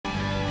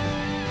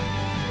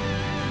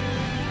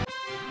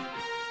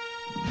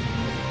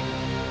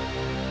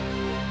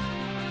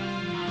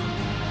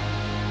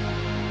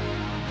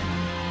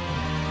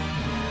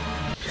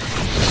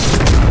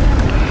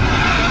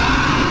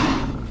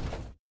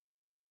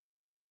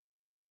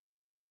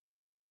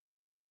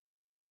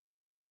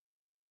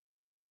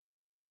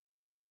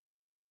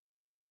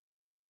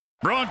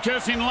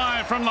Broadcasting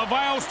live from the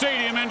Vile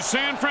Stadium in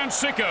San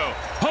Francisco,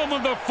 home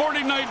of the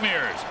 40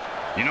 Nightmares.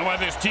 You know why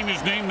this team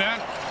is named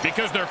that?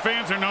 Because their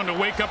fans are known to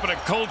wake up in a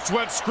cold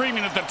sweat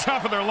screaming at the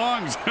top of their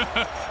lungs.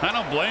 I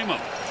don't blame them.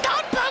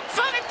 Don't poke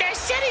fun at their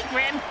city,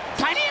 Grim.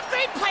 Plenty of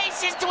great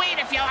places to eat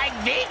if you like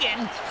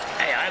vegan.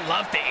 Hey, I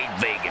love to eat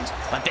vegans,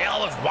 but they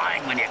always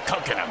whine when you're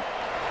cooking them.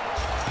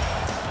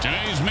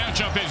 Today's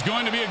matchup is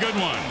going to be a good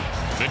one.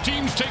 The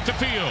teams take the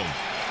field.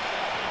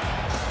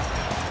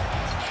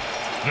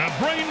 The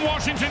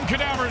Brainwashington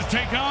Cadavers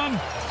take on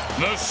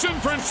the San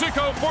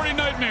Francisco 40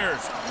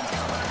 Nightmares.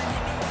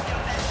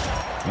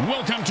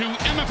 Welcome to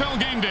MFL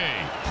Game Day.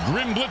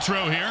 Grim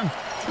Blitzrow here.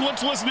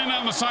 Let's listen in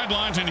on the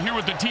sidelines and hear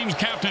what the team's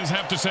captains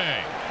have to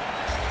say.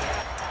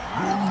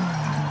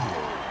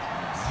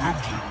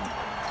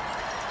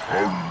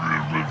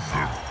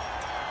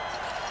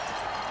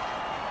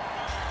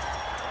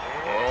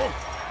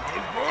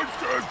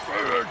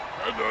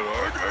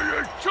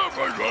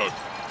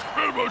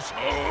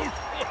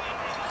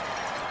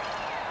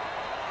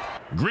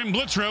 Grim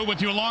Blitzrow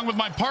with you along with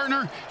my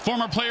partner,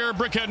 former player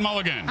Brickhead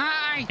Mulligan.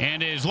 Hi.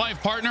 And his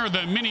life partner,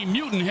 the mini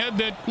mutant head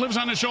that lives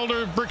on his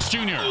shoulder, Bricks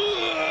Jr.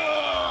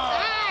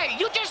 Hey,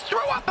 you just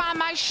threw up on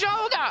my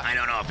shoulder. I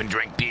don't often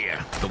drink beer,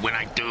 but when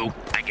I do,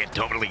 I get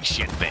totally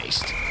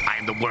shit-faced. I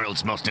am the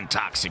world's most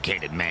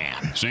intoxicated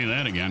man. Say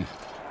that again.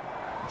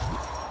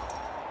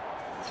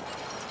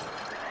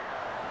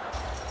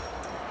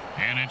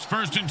 And it's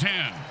 1st and 10.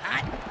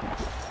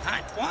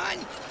 Hot one,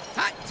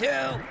 hot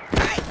two,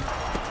 hot...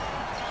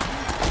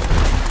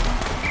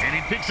 And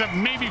he picks up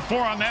maybe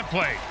 4 on that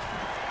play.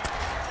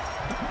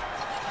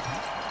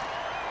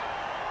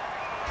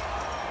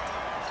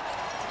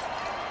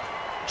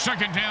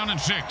 Second down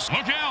and 6.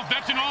 Look out,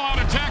 that's an all-out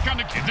attack on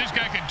the... If this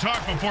guy could talk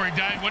before he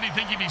died, what do you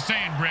think he'd be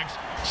saying, Bricks?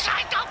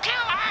 Psycho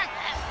killer!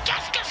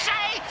 Just to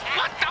say,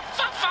 what the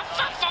fuck?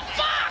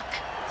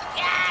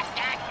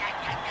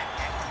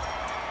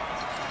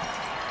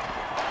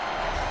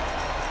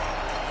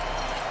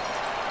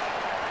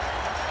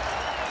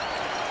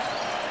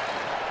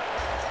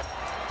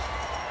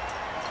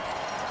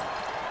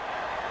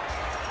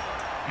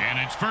 And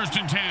it's 1st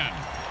and 10.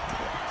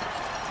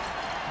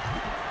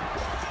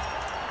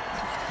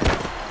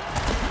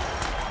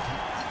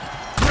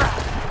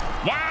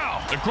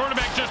 Wow! The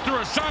quarterback just threw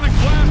a sonic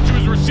blast to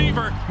his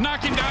receiver,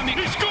 knocking down the...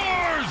 He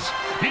scores!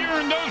 He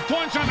earned those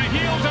points on the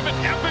heels of an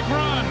epic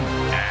run.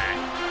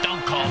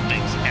 Don't call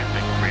things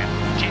epic, Grim.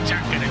 Kids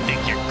aren't gonna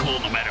think you're cool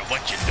no matter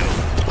what you do.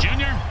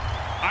 Junior,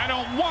 I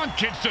don't want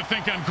kids to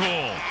think I'm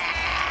cool.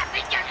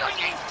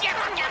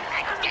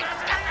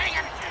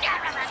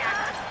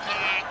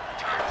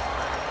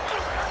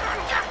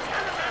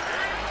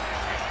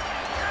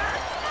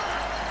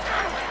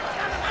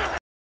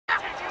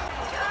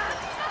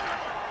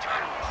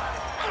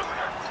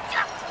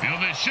 You know,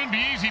 this should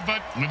be easy,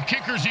 but with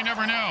kickers, you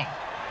never know.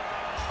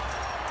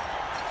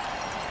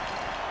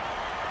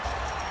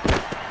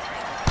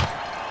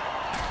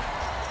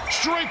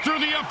 Straight through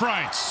the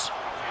uprights.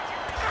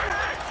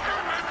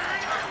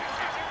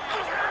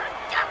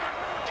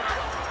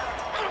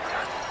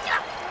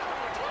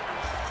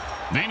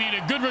 They need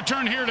a good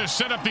return here to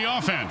set up the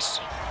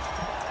offense.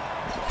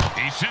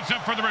 He sets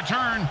up for the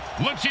return.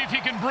 Let's see if he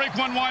can break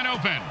one wide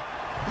open.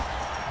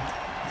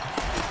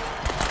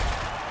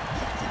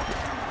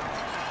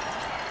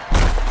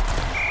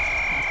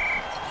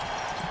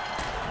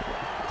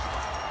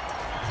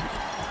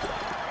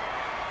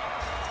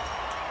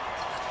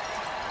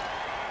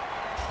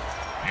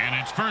 And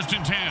it's 1st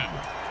and 10.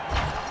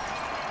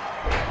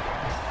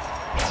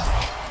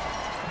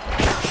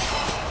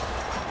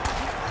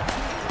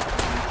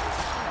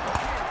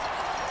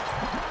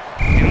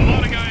 You know, a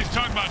lot of guys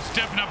talk about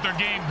stepping up their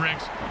game,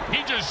 Bricks.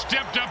 He just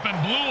stepped up and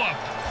blew up.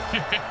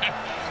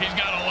 He's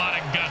got a lot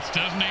of guts,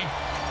 doesn't he?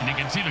 And you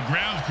can see the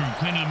grounds crew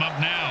cleaning him up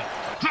now.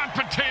 Hot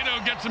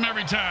potato gets him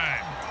every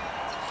time.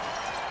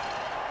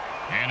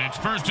 And it's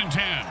 1st and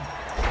 10.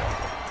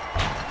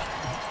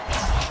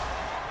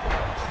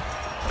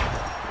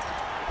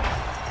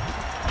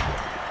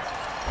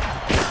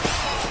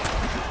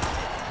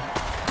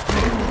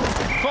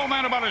 Call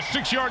that about a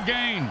 6-yard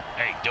gain.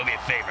 Hey, do me a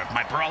favor. If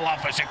my parole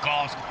officer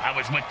calls, I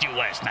was with you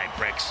last night,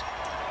 Bricks.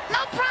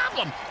 No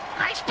problem.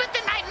 I spent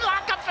the night in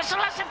lockup for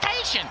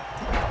solicitation.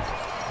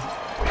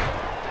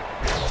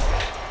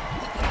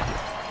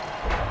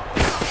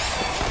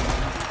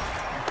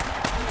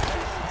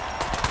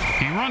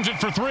 He runs it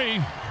for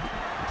 3.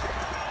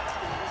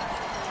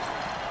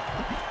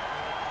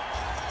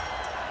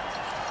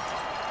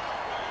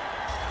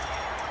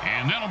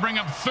 And that'll bring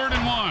up 3rd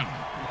and 1.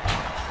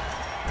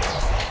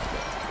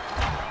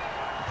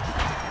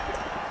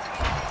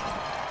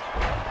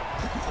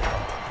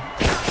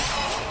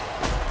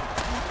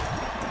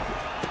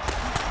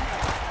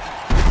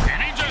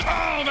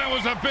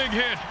 A big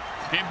hit.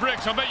 Hey,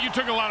 Bricks, I'll bet you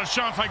took a lot of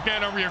shots like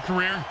that over your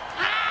career.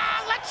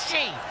 Let's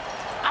see.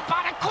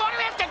 About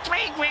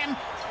 3:15, Grim,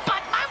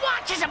 but my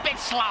watch is a bit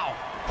slow.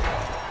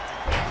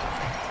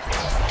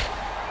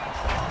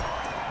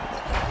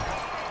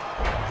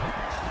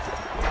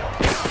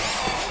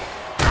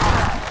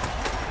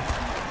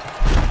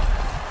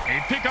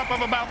 pickup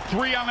of about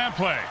 3 on that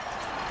play.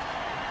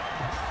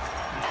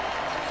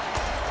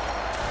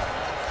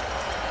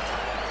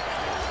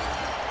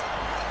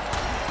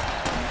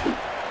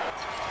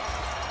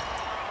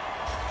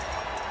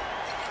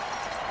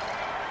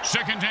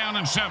 Second down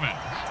and 7.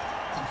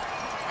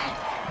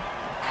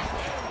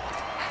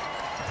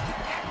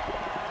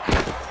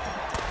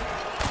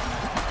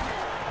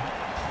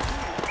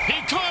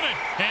 He caught it,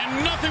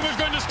 and nothing was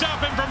going to stop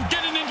him from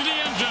getting into the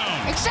end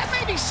zone. Except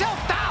maybe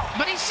self-doubt,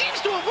 but he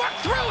seems to have worked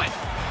through it.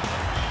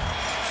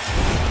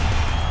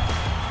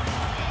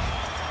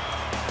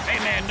 Hey,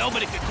 man,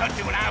 nobody can touch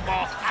you with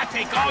eyeball. I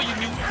take all you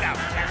mutants out.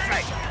 That's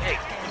right. Hey,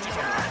 put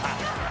yourself on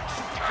top.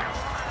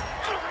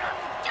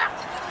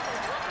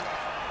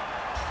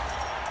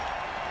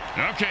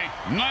 Okay,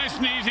 nice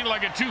and easy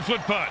like a 2-foot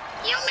putt.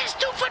 You miss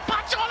 2-foot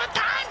putts all the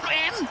time,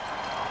 Grim.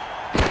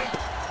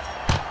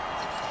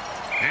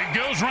 It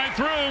goes right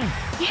through.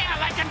 Yeah,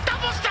 like a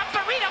double-stuffed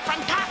burrito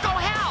from Taco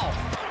Hell.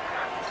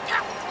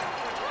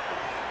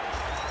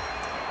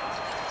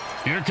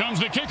 Here comes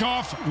the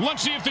kickoff.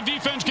 Let's see if the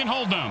defense can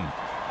hold them.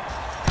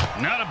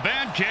 Not a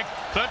bad kick,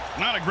 but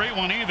not a great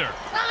one either.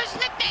 Well, his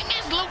nickname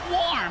is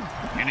Lukewarm.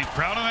 And he's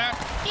proud of that?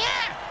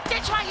 Yeah,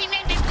 that's why he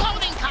named his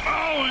clothing company.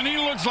 Oh, and he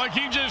looks like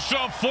he just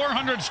saw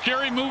 400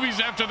 scary movies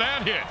after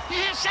that hit.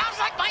 Yeah, sounds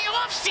like my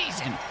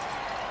off-season.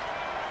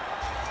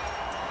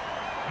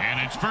 And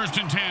it's 1st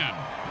and 10.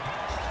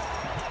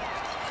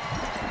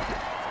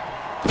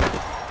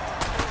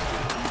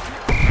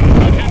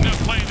 Good heads-up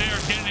play there,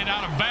 getting it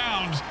out of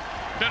bounds,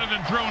 better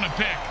than throwing a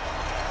pick.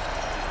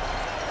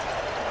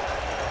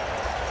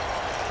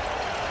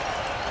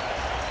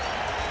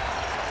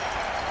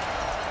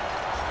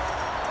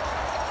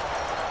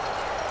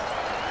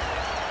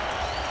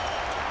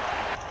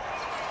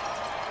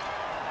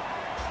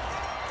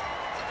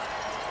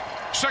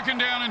 Second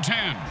down and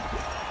 10.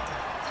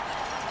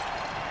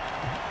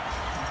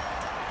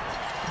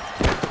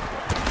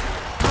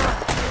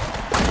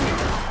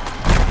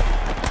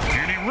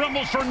 And he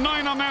rumbles for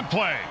 9 on that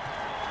play.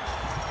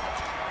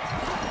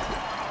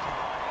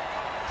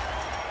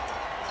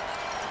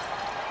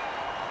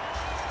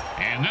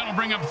 And that'll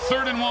bring up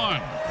 3rd and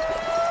 1.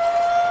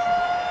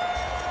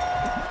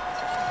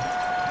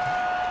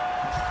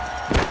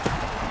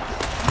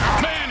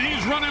 Man,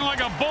 he's running like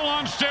a bull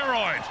on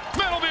steroids.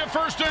 That'll be a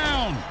 1st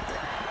down.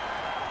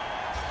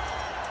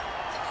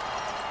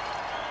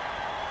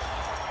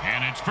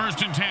 And it's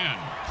 1st and 10.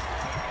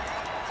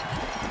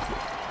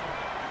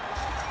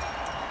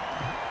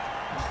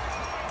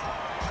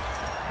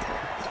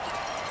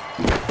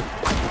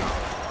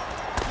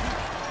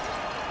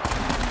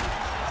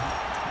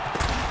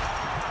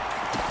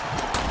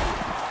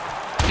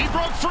 He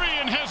broke free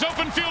and has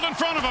open field in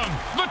front of him.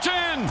 The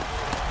 10.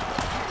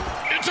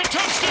 It's a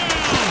touchdown.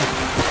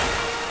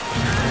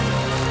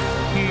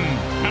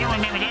 I don't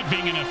remember that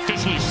being an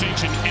officially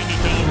sanctioned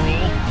MFL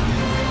rule.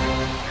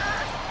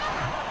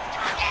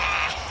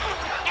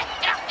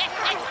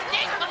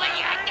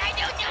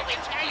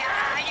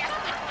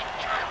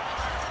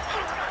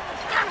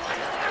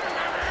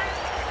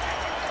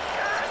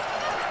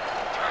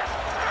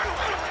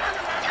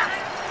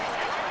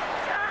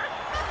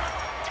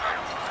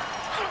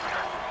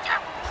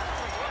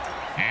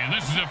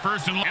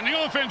 And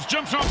the offense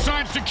jumps off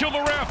sides to kill the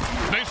ref.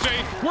 They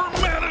say, we're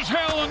mad as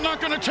hell and not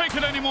going to take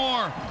it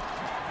anymore.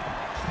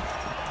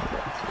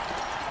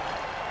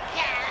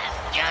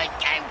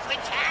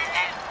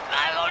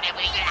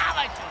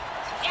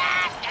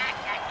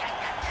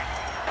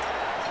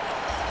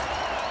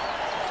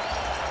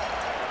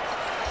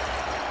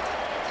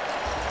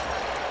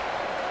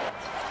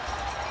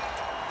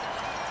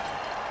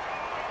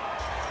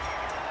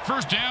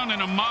 First down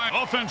and a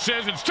mile. Offense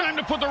says it's time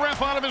to put the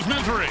ref out of his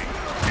misery.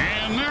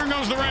 And there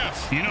goes the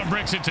ref. You know,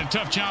 Bricks, it's a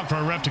tough job for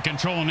a ref to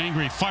control an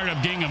angry,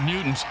 fired-up gang of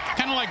mutants.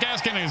 Kind of like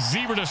asking a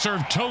zebra to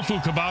serve tofu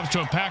kebabs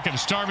to a pack of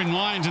starving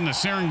lions in the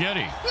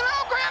Serengeti. You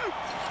know, Grim,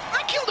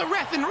 I killed a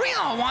ref in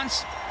Reno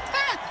once.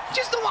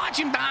 Just to watch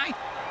him die.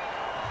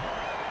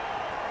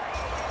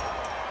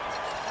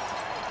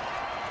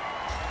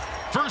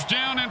 First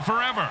down and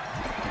forever.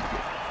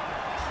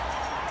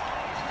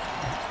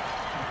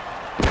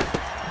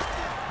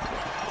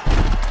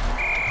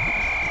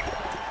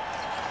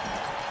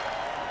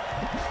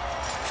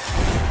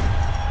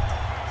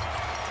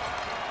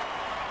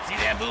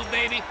 Move,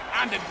 baby.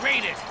 I'm the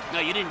greatest. No,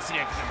 you didn't see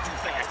that because I'm too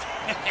fast.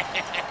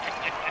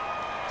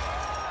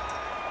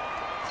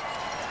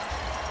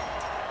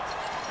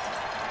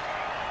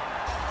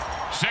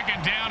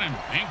 Second down and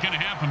ain't gonna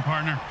happen,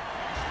 partner.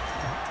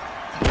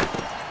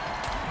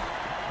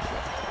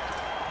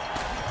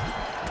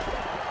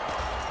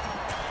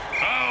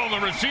 Oh,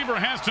 the receiver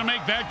has to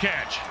make that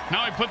catch.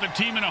 Now he put the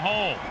team in a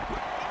hole.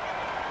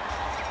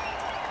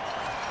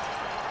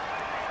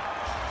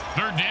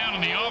 3rd down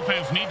and the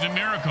offense needs a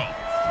miracle.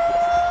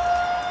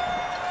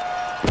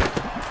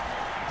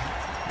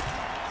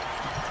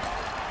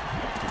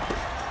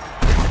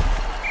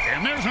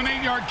 And there's an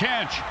 8-yard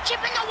catch.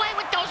 Chipping away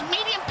with those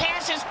medium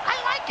passes, I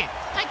like it.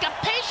 Like a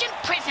patient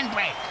prison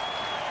break.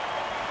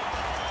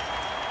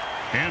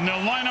 And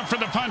they'll line up for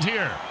the punt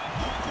here.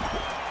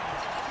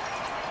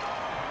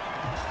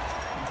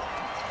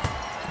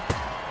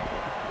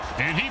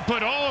 And he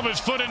put all of his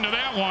foot into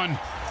that one.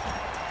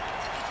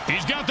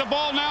 He's got the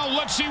ball now.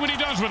 Let's see what he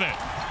does with it.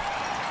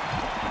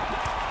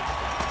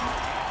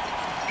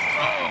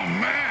 Oh,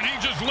 man, he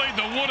just laid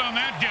the wood on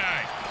that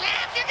guy.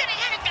 Yeah, if you're going to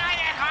hit a guy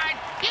that hard,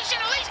 you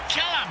should at least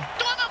kill him.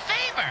 Do him a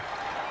favor.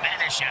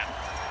 Finish him.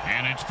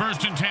 And it's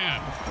 1st and 10.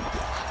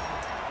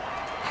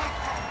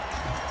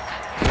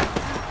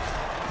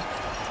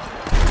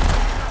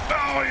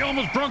 Oh, he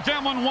almost broke that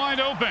one wide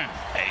open.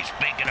 Hey,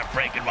 speaking of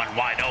breaking one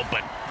wide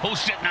open,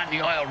 who's sitting on the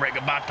oil rig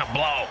about to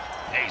blow?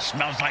 Hey,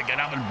 smells like an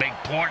oven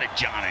baked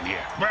porta-john in here.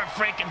 We're a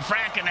freaking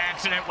fracking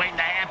accident waiting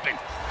to happen.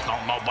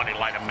 Don't nobody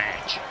light a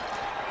match.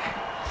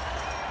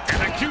 And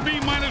the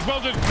QB might as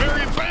well just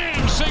bury him.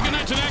 Bam! Say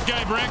goodnight to that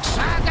guy, Bricks.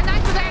 Good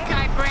night to that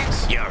guy,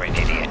 Bricks. You're an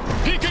idiot.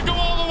 He could go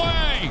all the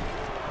way.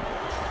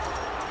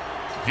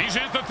 He's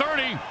at the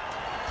 30.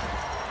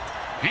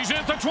 He's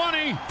at the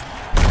 20.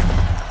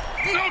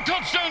 No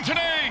touchdown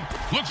today.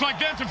 Looks like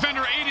that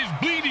defender ate his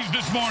bleedies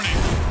this morning.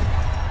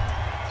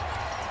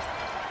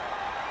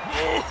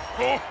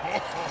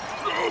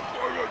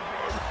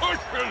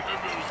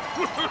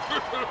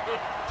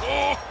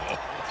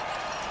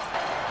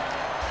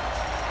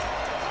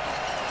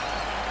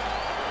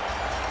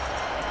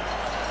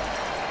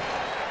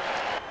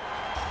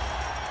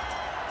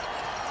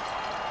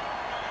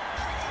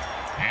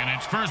 And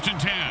it's 1st and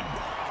 10.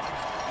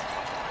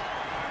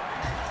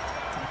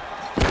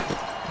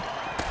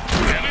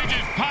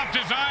 Popped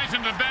his eyes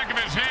in the back of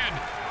his head.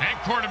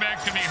 That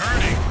quarterback could be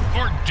hurting,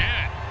 or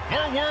dead,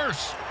 or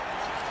worse.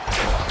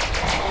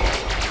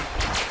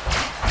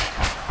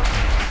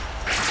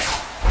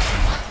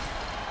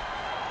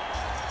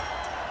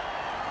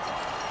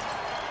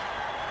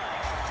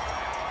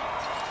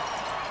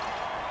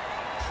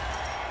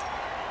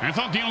 I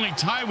thought the only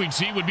tie we'd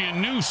see would be a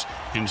noose.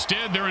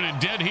 Instead, they're in a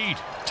dead heat.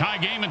 Tie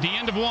game at the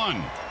end of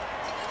one.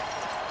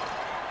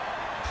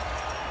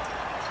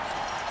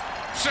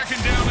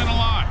 2nd down and a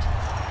lot.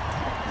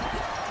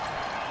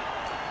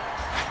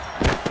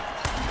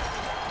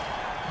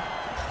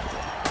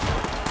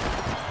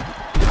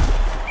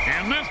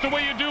 And that's the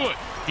way you do it.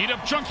 Eat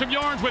up chunks of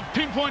yards with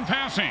pinpoint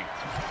passing.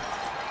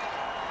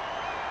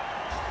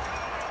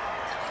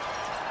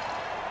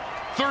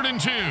 3rd and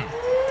 2.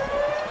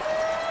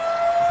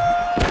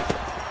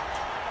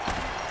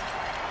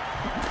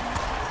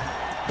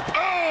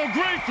 Oh,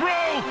 great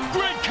throw,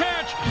 great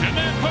catch, and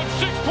that puts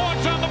 6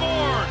 points on the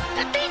board.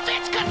 The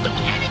defense couldn't do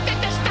anything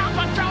to stop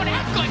a throw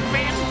that good,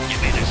 man. You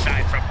mean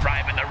aside from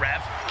bribing the ref,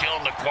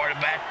 killing the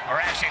quarterback,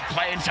 or actually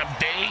playing some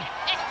D?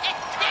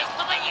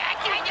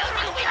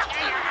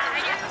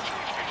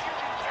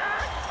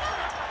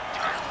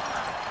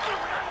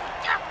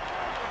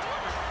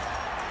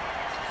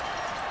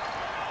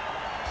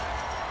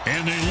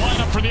 And they line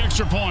up for the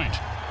extra point.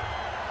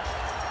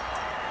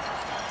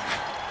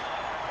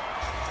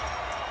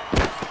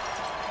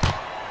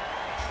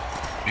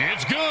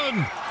 It's good.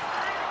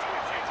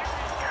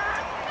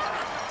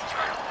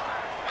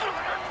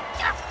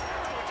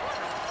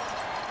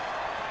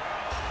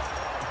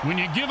 When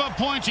you give up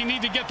points, you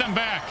need to get them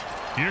back.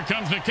 Here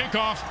comes the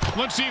kickoff.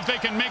 Let's see if they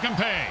can make them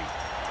pay.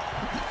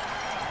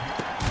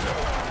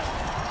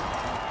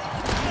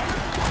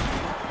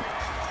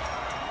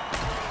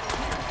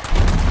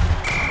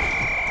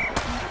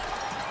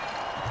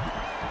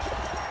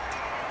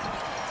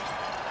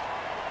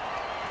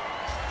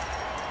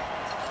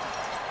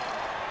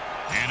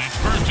 And it's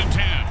 1st and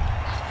 10.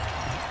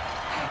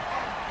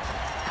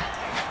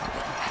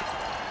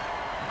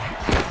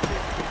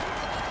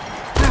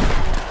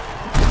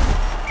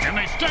 And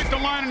they stack the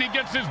line, and he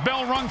gets his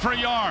bell rung for a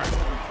yard.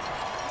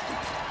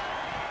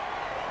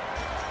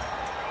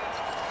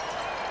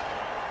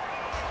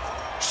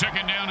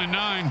 Second down and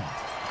 9.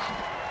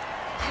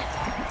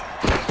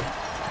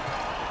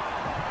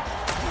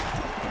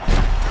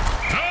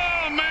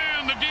 Oh,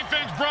 man, the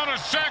defense brought a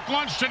sack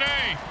lunch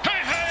today.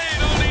 Hey,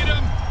 don't eat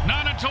him.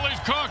 Not until he's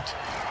cooked.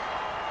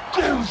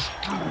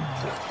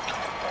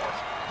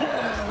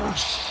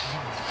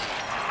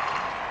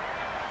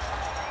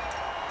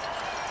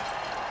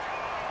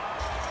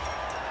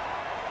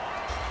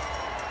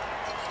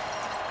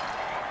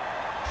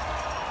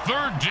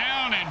 Third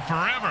down and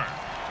forever.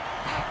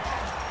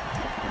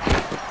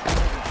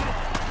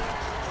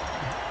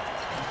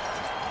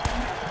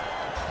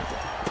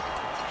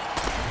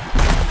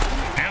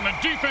 And the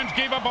defense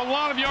gave up a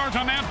lot of yards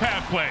on that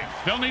pass play.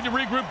 They'll need to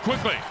regroup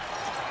quickly.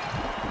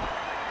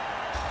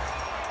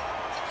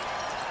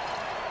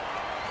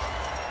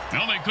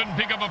 No, they couldn't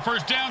pick up a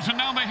first down, so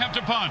now they have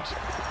to punt.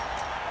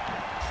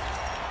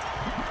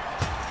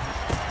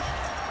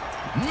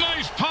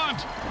 Nice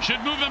punt. Should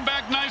move them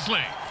back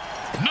nicely.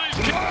 Nice.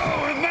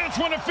 Oh, and that's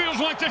when it feels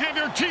like to have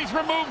your teeth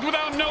removed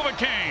without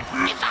Novocaine.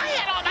 If I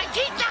had all my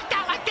teeth knocked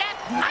out like that,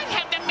 I'd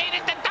have them made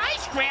into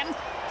dice, Grim.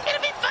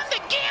 It'd be fun to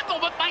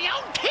gamble with my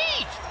own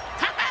teeth.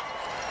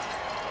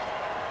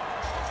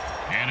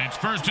 And it's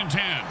 1st and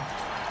 10.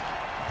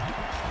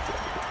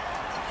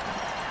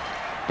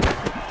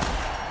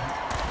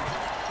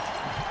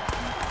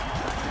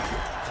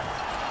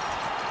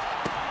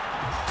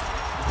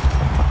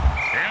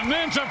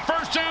 offensive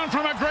first down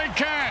from a great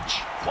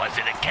catch. Was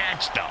it a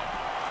catch, though?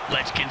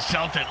 Let's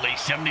consult at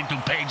least 72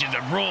 pages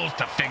of rules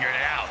to figure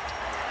it out.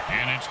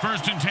 And it's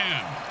 1st and 10.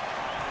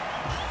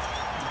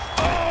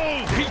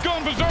 Oh, he's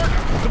gone berserk.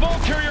 The ball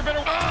carrier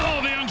better.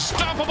 Oh, the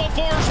unstoppable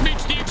force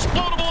meets the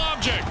explodable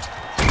object.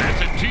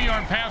 That's a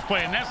 2-yard pass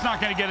play, and that's not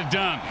going to get it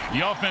done.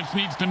 The offense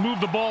needs to move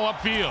the ball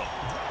upfield.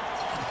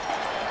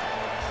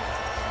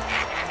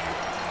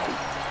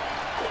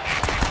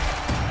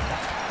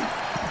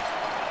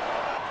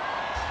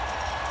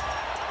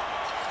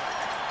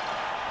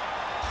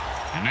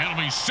 And that'll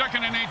be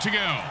 2nd and 8 to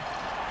go.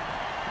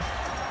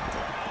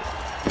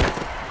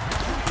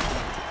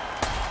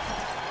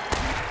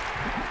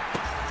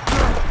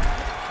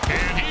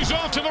 And he's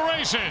off to the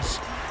races.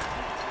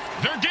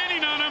 They're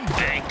gaining on him.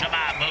 Hey, come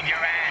on, move your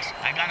ass.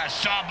 I got a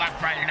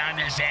sawbuck riding on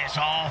this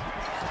asshole.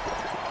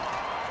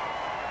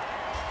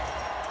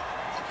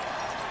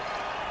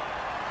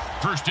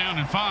 First down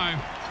and 5.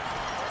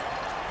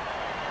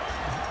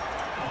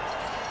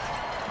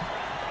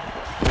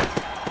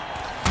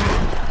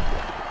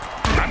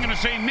 I'm going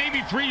to say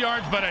maybe 3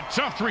 yards, but a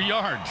tough 3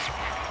 yards.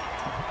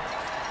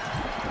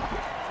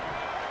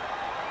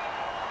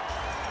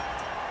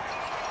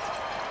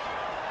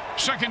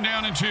 Second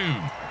down and 2. And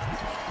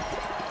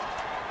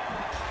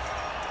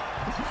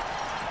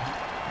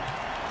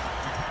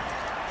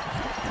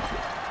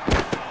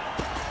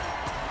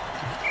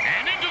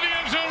into the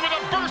end zone with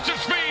a burst of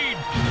speed.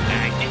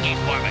 I think he's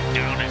more of a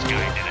downers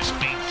guy than a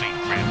speed freak,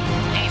 Grim.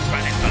 He's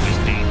running from his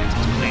demons,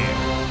 it's clear.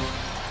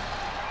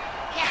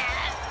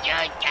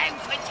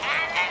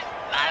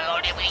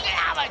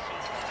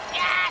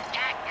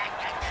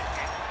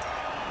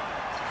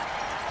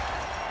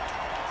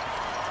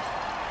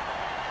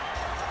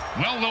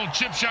 Well, little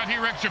chip shot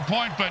here, extra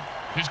point, but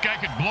this guy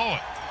could blow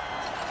it.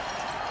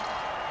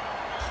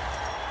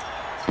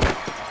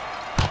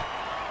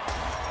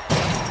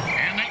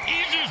 And the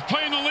easiest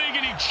play in the league,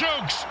 and he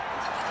chokes.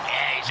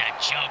 Yeah, he's a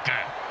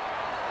choker.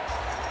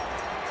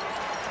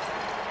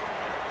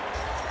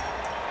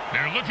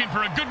 They're looking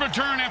for a good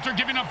return after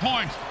giving up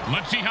points.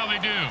 Let's see how they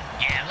do.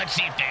 Yeah, let's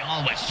see if they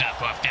always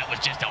suck or if that was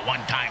just a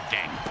one-time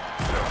thing.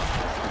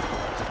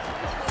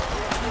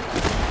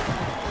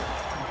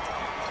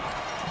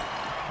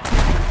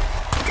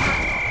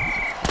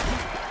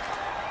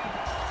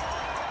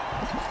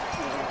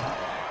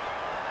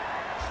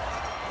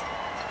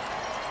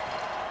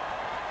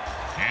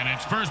 And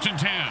it's 1st and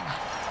 10.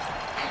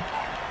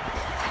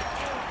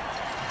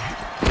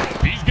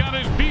 He's got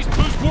his beast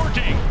boost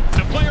working.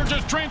 The player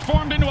just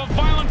transformed into a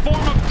violent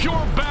form of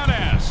pure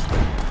badass.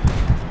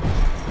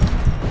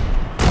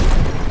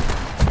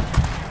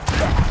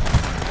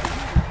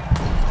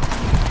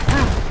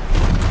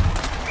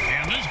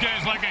 And this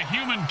guy's like a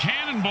human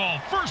cannonball.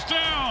 First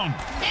down.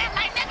 Man,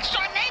 my next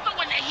door neighbor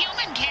was a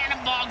human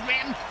cannonball,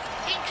 Grim.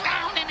 He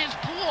drowned in his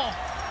pool.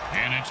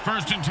 And it's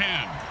 1st and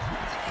 10.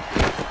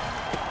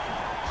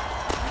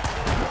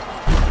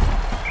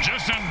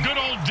 Just some good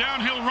old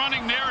downhill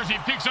running there as he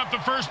picks up the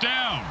first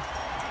down.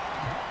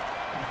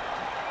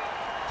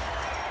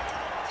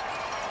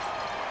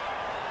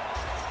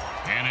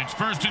 And it's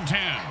 1st and 10.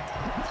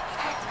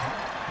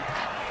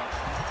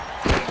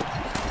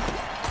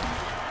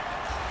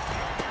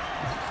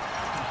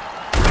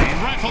 They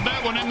rifled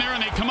that one in there,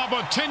 and they come up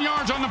with 10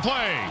 yards on the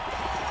play.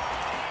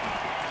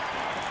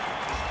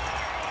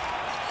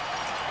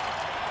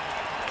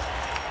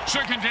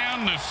 Second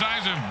down, the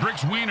size of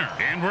Brick's wiener.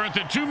 And we're at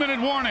the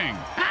 2-minute warning.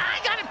 I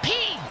gotta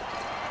pee.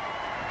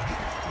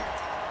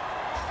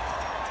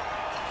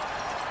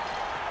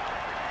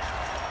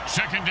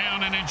 Second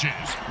down and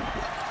inches.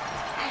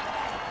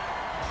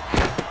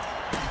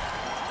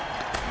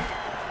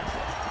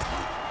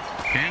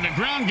 And the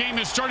ground game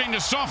is starting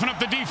to soften up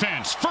the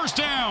defense. First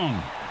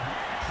down.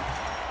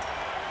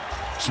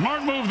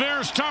 Smart move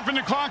there, stopping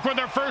the clock with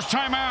their first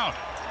timeout.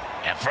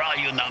 And for all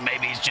you know,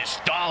 maybe he's just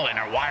stalling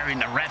or wiring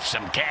the refs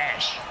some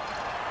cash.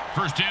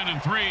 First down and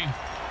 3.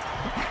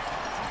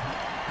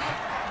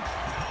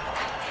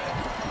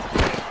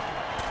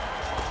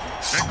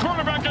 The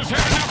quarterback has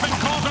had enough and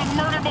calls a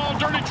murder ball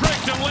dirty trick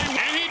to late.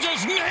 And he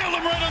just nailed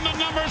him right on the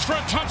numbers for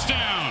a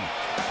touchdown.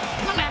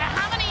 No matter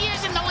how many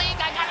years in the league,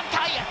 I gotta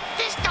tell you,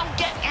 this don't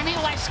get any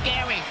less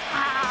scary.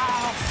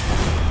 Oh.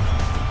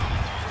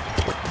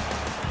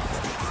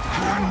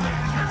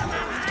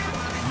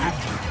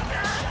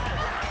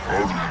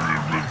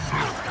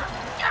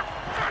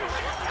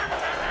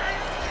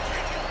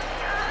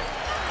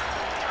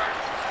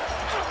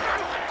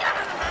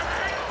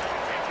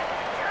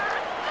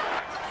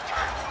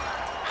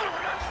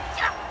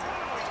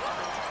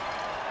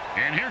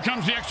 And here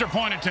comes the extra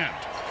point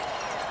attempt.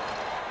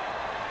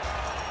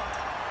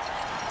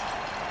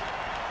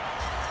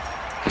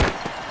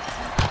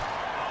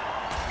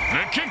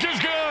 The kick is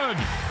good.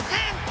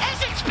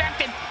 As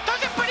expected,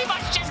 those are pretty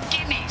much just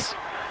gimmies.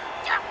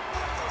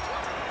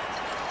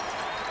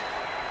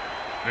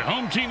 The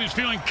home team is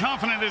feeling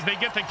confident as they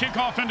get the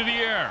kickoff into the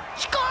air.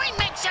 Scoring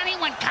makes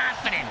anyone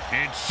confident.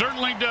 It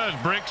certainly does,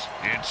 Bricks.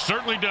 It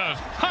certainly does.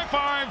 High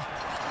five.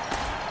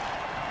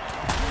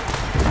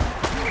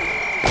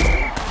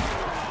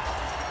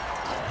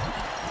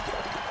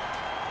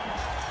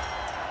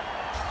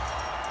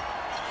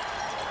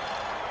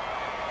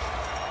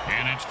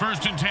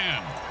 first and 10.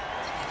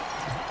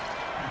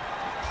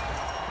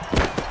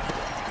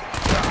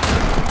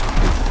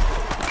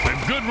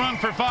 A good run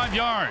for 5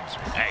 yards.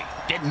 Hey,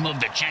 didn't move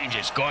the change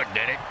and scored,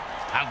 did it?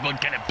 How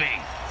good can it be?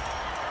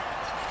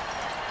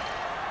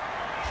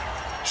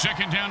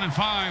 Second down and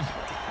 5.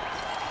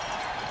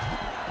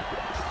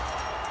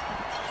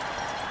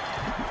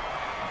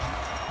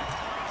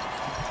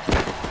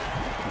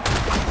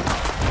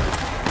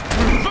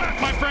 That,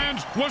 my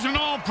friends, was an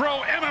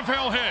all-pro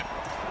MFL hit.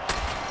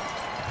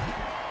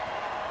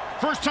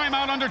 First time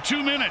out under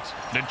 2 minutes.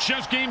 The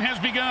chess game has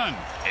begun.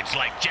 It's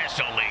like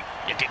chess, only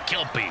you can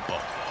kill people.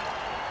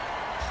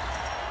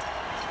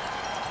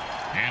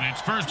 And it's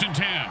first and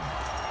 10.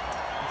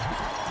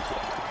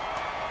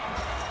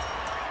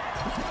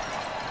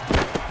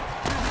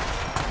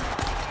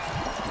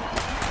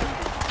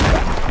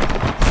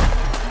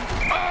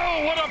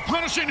 Oh, what a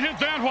punishing hit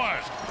that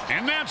was.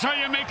 And that's how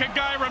you make a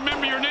guy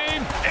remember your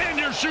name and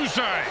your shoe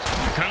size.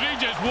 Because he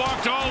just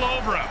walked all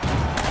over him.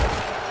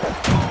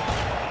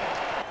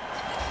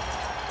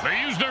 They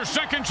used their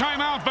second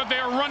timeout, but they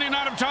are running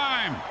out of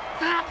time.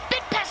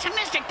 Bit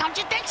pessimistic, don't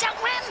you think so,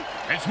 Grim?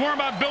 It's more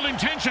about building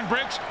tension,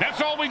 Bricks. That's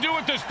all we do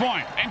at this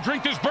point. And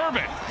drink this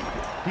bourbon.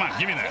 Come on,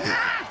 give me that.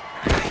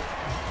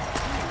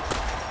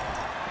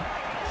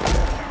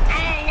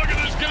 Oh, look at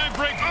this guy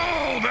break.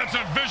 Oh, that's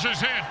a vicious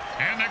hit.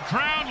 And the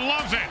crowd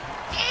loves it.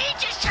 He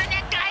just turned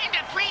that guy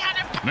into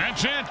 300 pounds.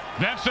 That's it.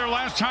 That's their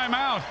last time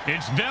out.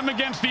 It's them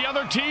against the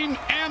other team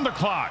and the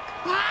clock.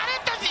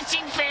 That doesn't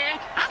seem fair.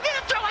 I'm going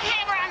to throw a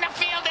hammer on the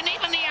field and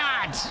even the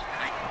odds.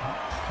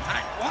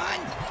 Hot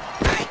one.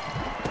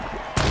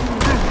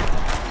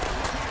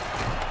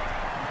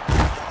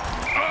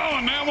 Oh,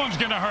 and that one's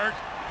going to hurt.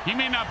 He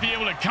may not be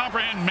able to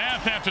comprehend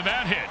math after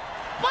that hit.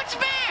 What's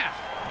math?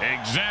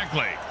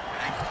 Exactly.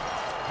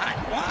 Hot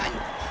one.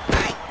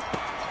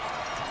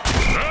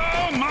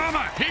 Oh,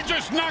 mama! He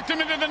just knocked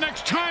him into the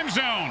next time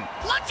zone.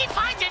 Once he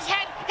finds his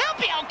head, he'll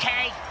be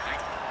okay.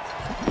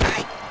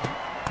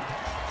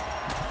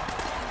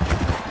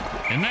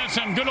 And that's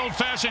some good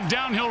old-fashioned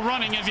downhill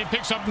running as he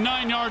picks up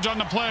 9 yards on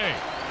the play.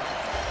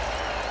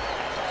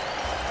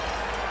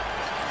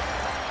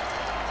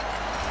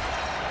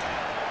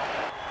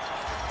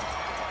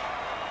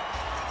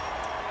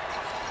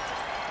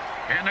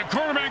 And the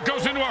quarterback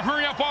goes into a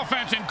hurry-up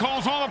offense and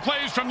calls all the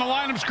plays from the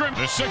line of scrimmage.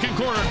 The second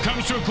quarter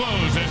comes to a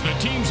close as the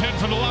teams head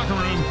for the locker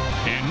room,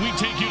 and we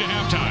take you to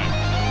halftime.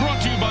 Brought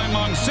to you by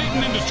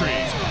Monsatan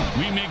Industries.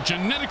 We make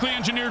genetically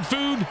engineered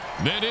food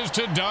that is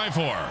to die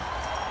for.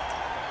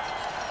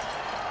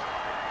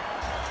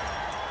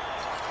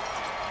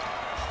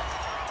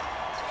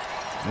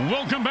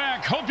 Welcome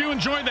back. Hope you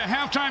enjoyed the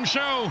halftime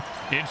show.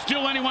 It's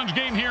still anyone's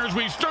game here as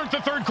we start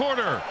the third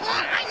quarter.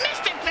 I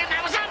missed it, Grim.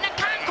 I was out in the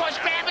concourse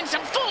grabbing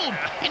some food,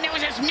 and there was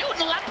this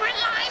mutant leper in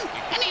line,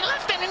 and he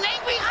left in an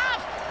angry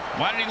huff.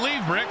 Why did he leave,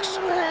 Bricks?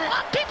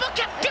 People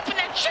kept dipping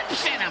their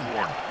chips in him.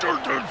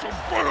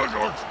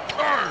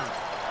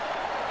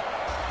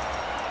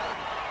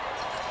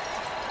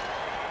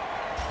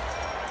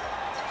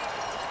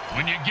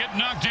 When you get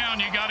knocked down,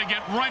 you got to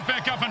get right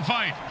back up and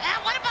fight.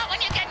 What about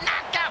when you get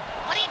knocked up?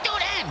 What do you do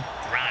then?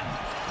 Run.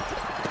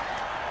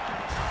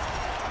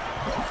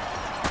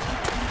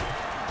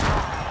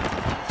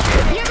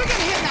 You ever get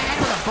hit in the head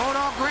with a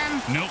photo,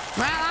 Grim? Nope.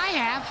 Well, I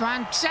have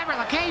on several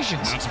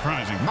occasions. Not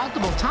surprising.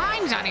 Multiple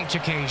times on each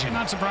occasion.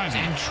 Not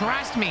surprising. And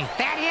trust me,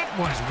 that hit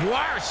was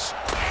worse.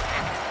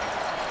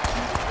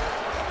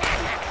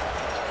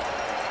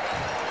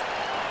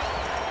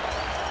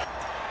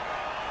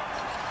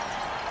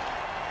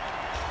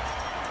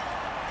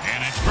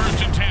 And it's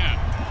first and 10.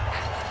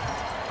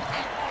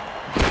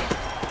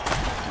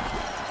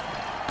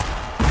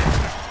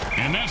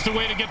 And that's the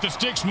way to get the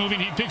sticks moving.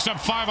 He picks up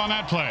 5 on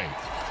that play.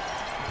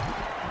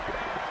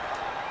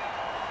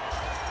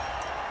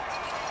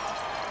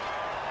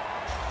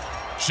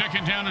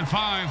 Second down and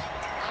 5.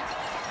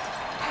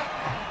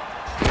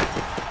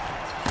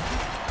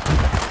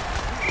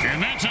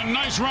 And that's a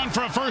nice run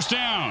for a first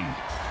down.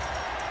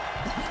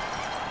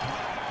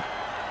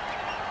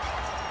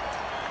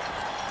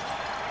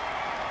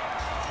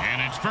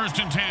 And it's first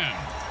and 10.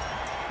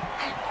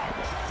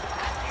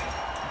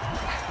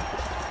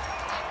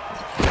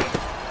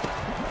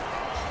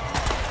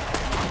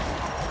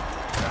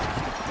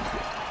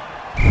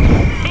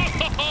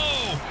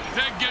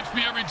 That gets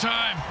me every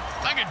time.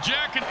 Like a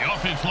jacket. The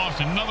offense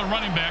lost another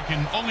running back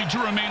and only 2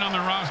 remain on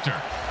their roster.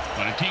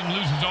 When a team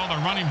loses all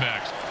their running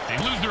backs, they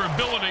lose their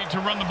ability to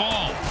run the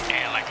ball.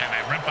 Yeah, like when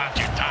I rip out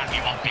your tongue,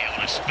 you won't be able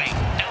to speak.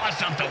 Tell us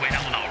something we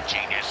don't know,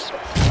 genius.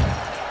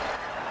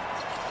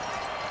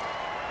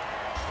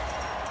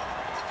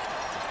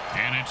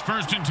 And it's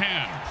first and 10.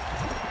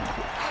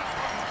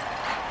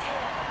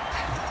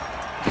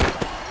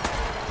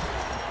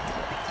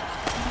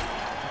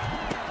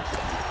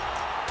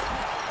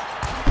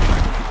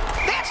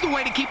 That's the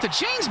way to keep the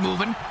chains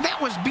moving. That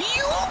was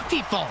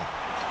beautiful.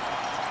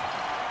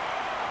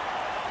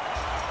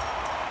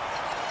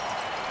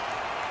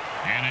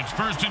 And it's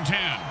first and 10.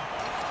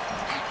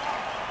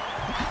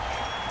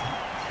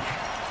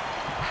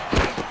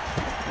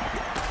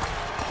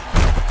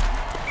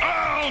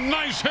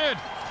 nice hit.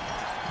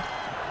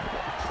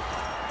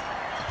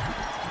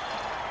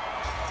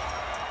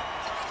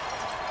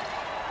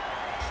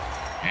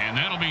 And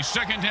that'll be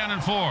 2nd down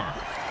and 4.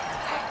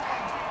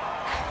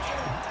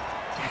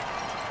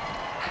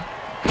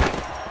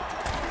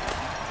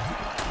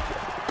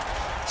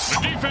 The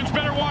defense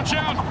better watch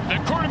out. The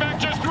quarterback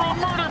just threw a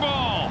murder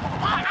ball.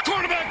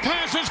 Quarterback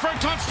passes for a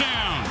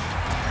touchdown.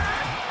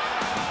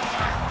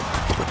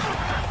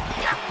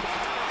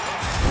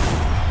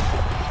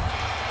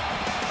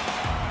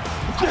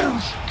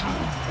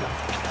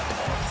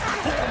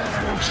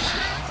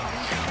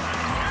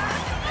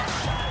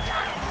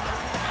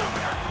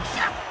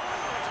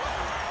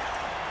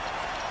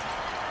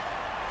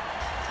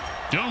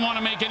 Don't want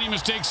to make any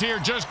mistakes here.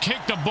 Just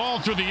kick the ball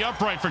through the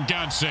upright, for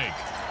God's sake.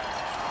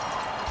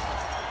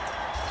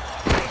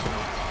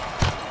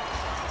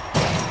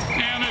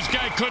 And this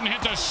guy couldn't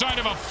hit the side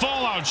of a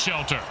fallout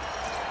shelter.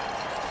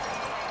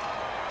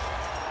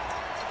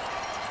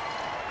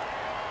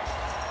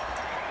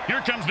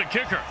 Here comes the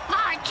kicker.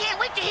 Oh, I can't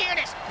wait to hear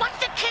this. What's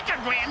the kicker,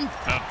 Grim?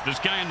 This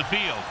guy in the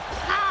field.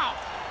 Oh,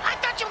 I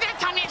thought you were going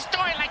to tell me a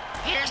story like,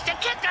 here's the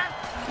kicker.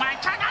 When I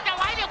turned on the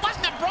light, it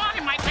wasn't a broad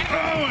in my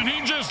bedroom. Oh, and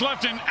he just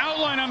left an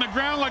outline on the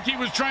ground like he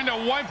was trying to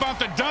wipe out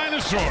the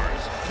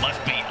dinosaurs. Must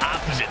be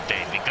opposite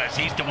day because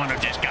he's the one who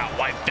just got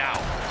wiped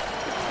out.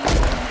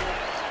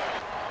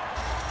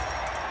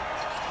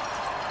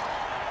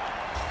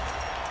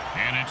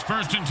 And it's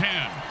 1st and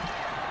 10.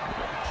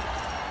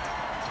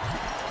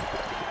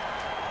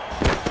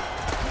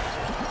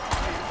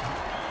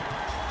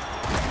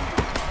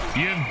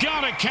 You've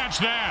got to catch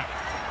that.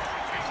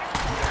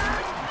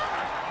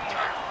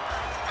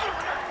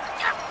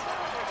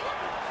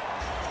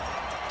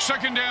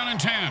 Second down and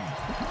 10.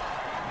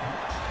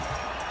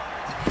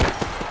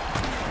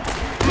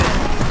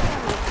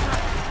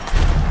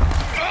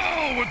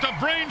 Oh, with the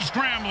brain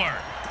scrambler.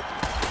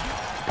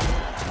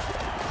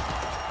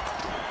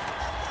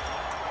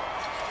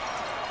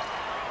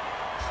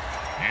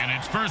 And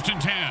it's 1st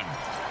and 10.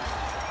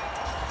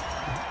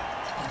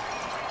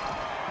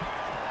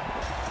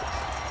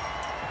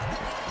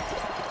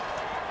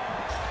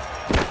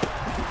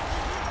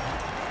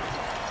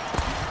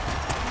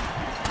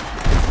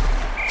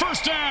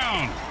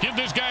 Down. Give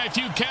this guy a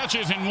few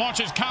catches and watch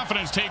his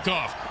confidence take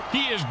off.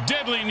 He is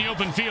deadly in the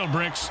open field,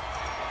 Bricks.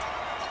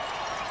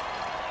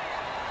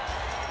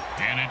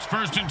 And it's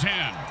 1st and 10.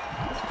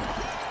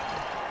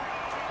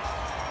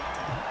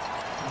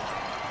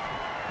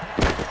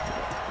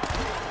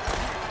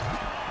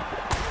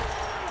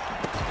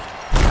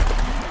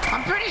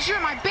 I'm pretty sure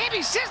my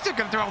baby sister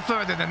can throw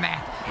further than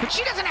that, but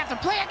she doesn't have to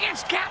play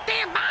against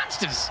goddamn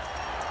monsters.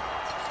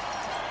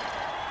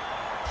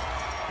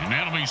 And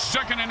that'll be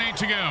 2nd and 8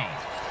 to go.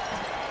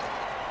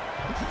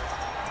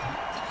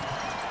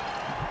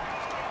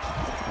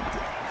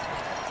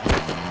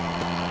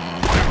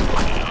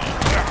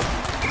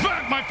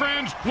 That, my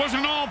friends, was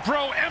an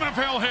all-pro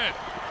MFL hit.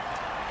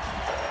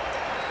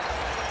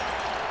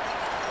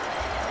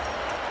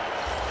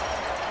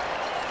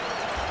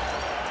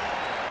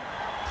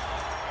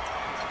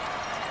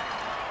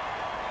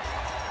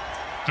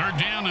 Third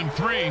down and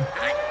 3.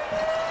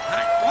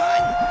 Hot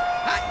 1,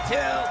 hot 2,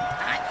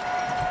 hot.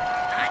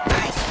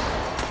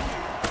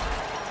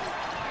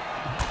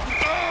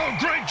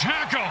 Great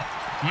tackle.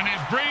 When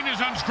his brain is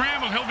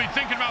unscrambled, he'll be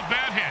thinking about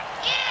that hit.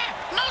 Yeah,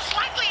 most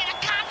likely in a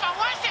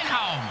convalescent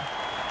home.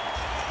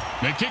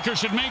 The kicker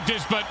should make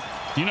this, but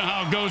you know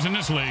how it goes in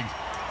this league.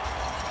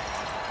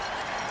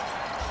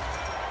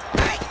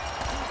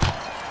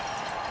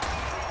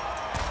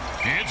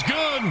 It's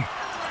good.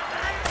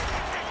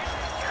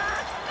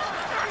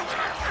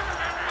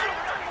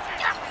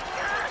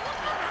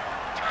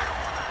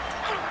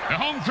 The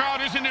home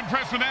crowd isn't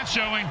impressed with that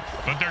showing,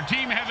 but their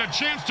team has a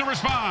chance to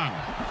respond.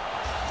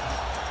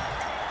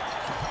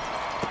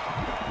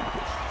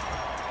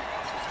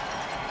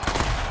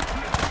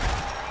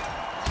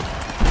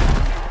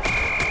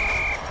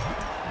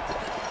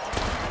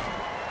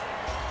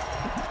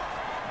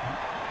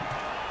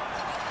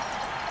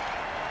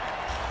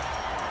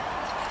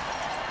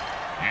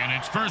 And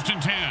it's 1st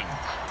and 10.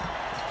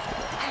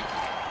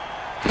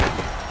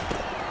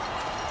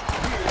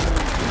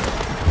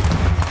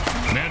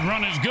 That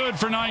run is good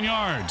for 9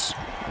 yards.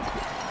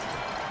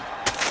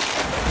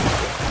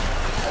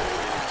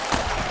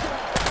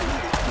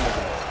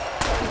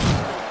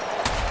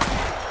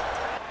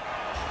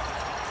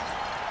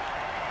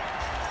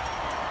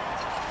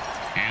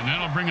 And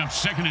that'll bring up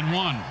 2nd and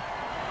 1.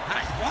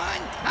 Hot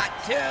 1, hot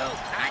 2,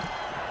 hot,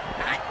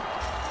 hot,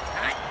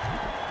 hot,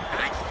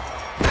 hot,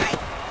 hot.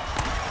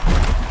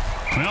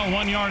 Well,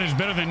 1 yard is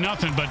better than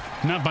nothing, but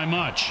not by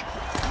much.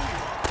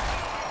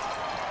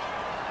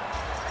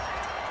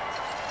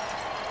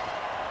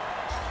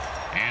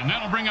 And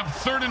that'll bring up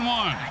 3rd and 1.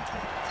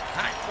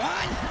 Hot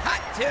 1,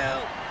 hot 2,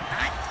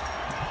 hot,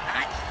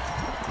 hot, hot.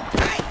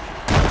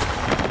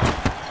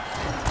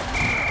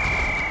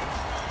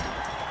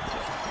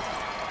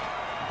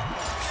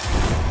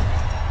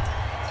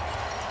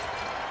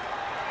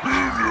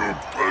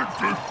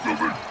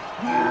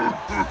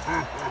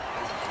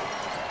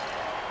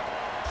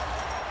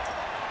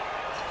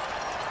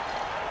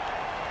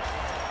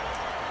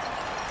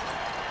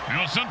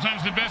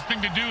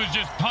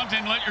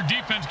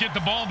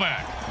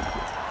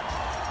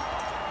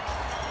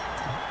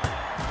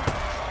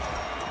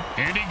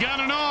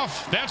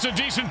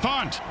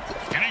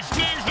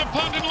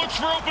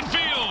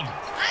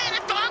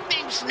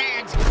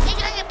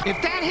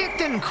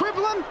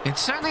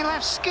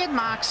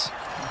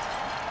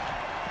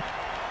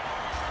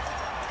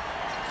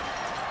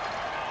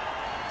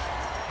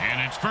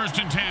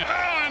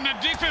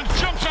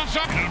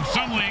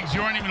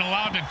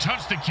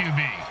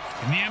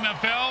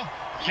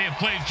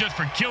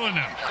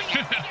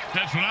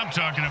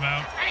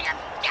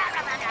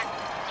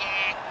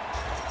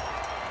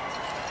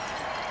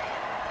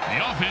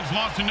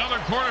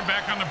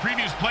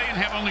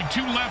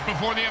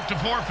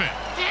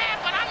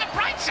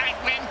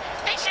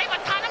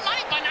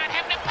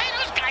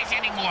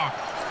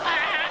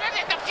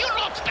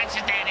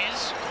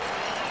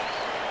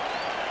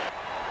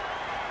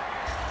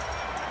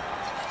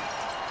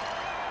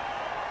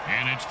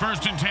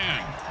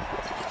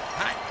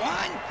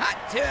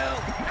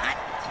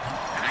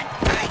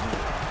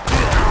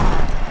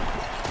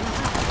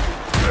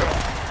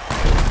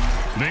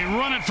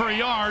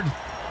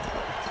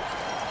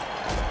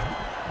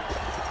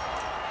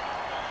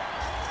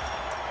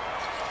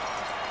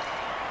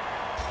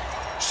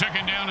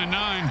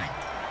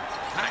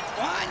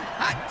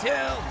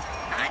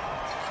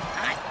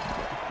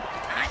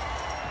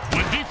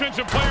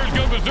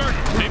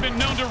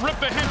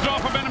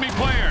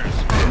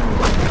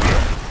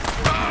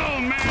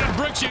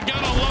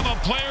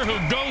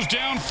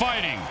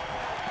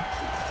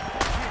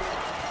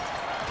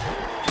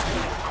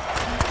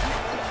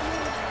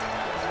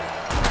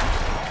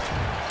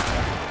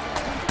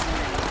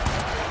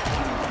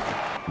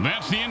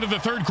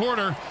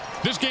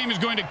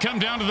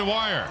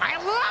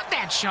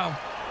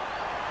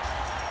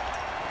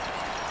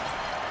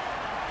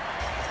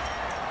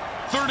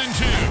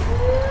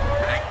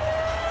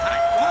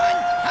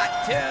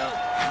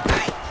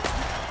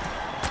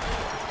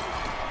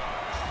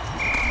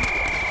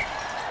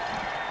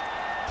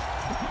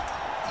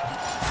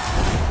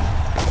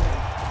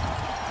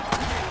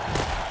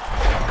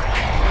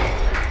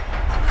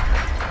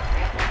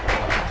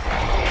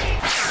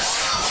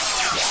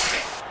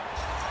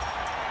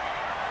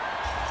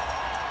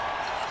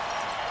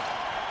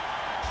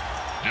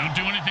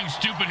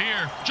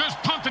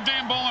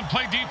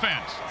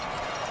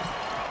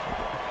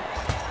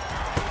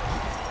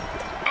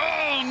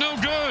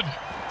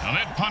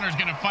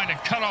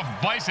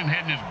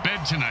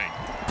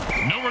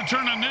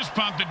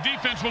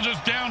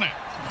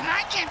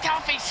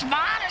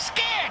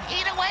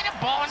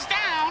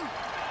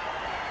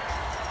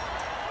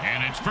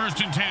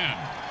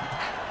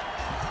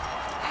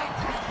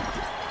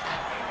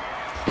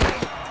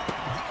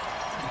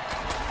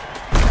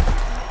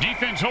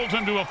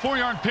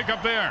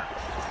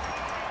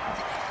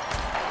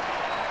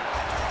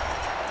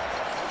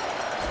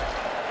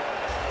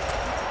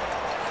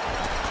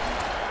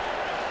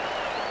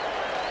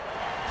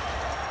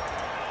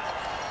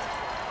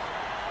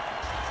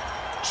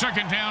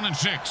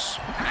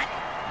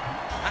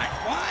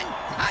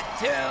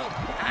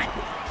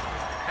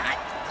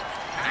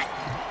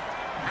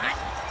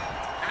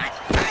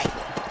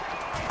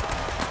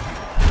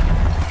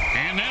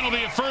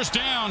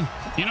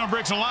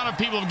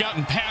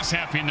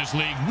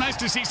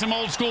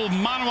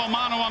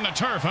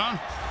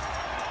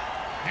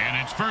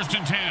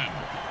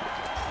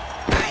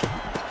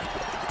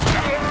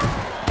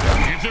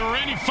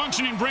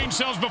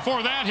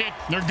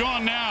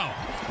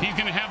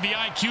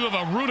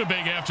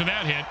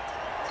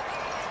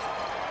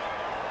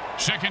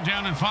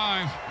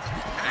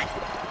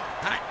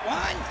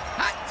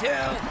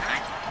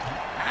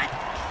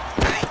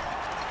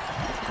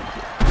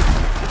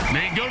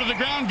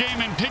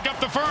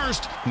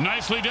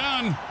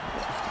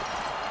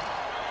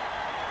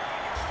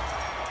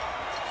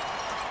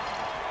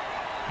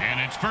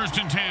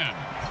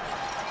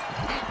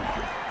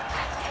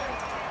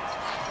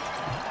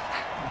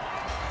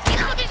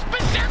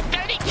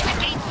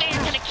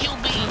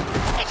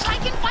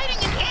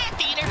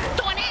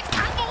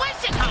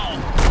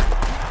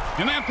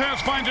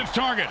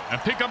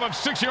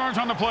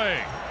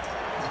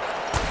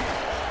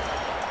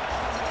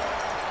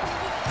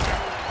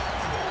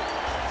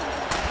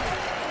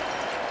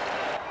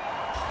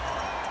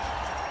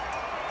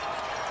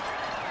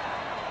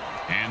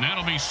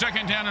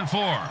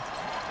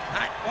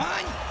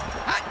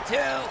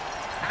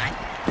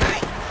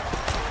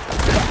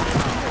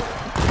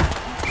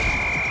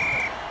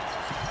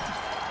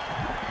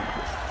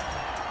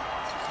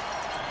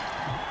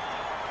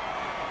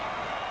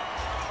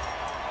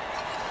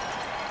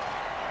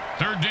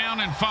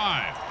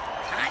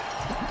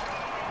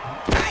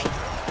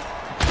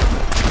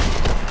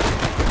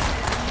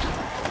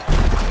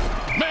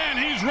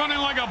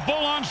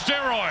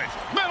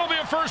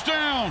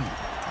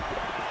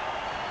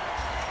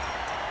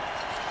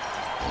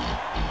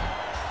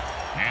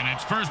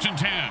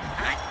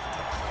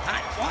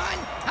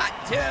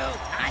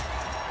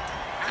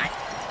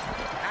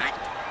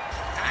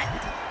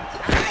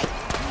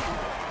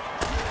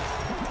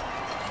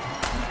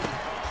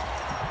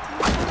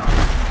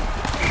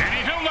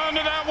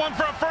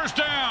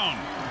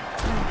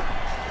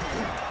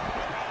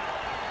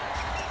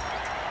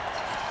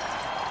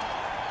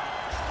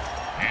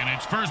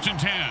 first and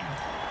 10.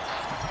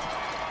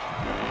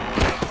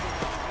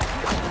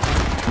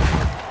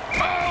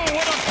 Oh,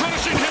 what a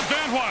punishing hit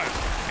that was.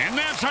 And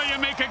that's how you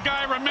make a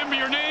guy remember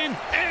your name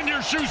and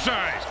your shoe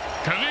size,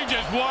 because he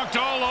just walked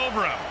all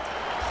over him.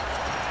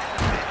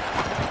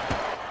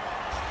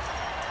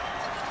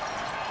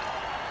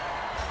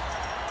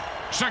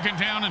 Second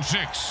down and 6.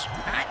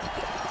 Hot,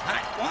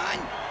 hot one,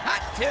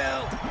 hot two,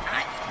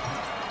 hot,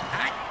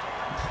 hot,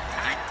 hot,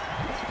 hot, hot.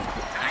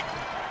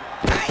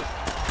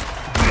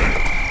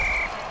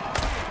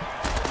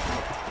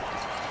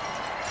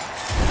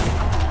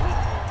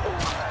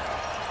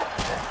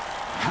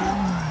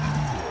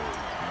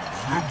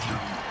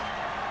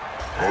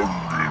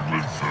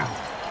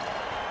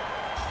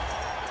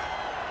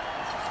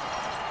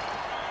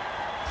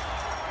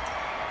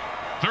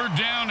 Third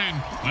down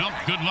and, well,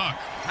 good luck.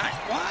 Hot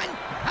one,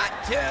 hot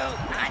two,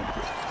 hot,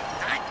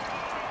 hot,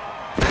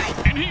 hot.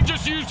 And he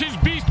just used his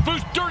Beast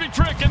Boost dirty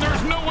trick, and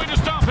there's no way to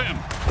stop him.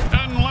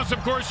 Unless,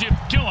 of course, you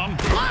kill him.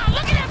 Wow,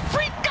 look at that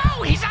freak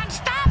go! He's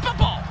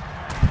unstoppable!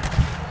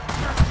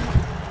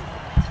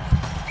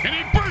 And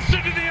he bursts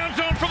into the end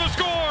zone for the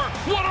score.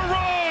 What a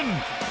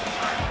run!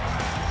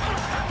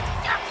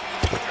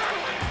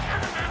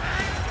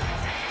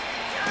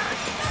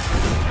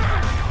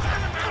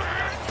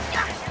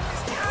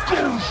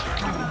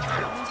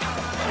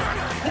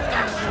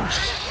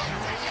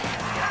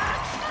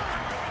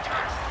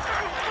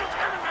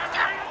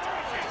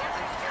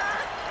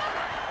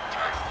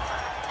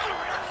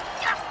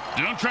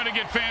 Don't try to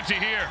get fancy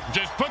here.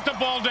 Just put the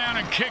ball down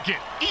and kick it.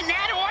 In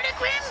that order,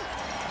 Grim?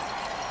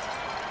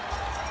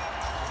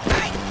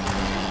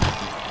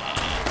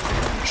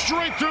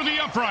 Straight through the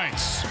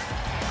uprights.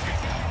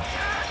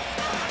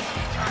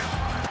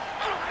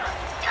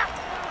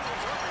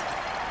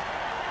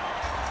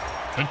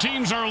 The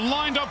teams are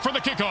lined up for the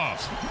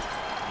kickoff.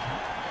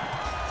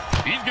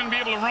 He's going to be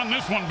able to run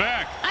this one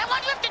back. I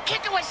wonder if the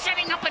kicker was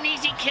setting up an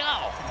easy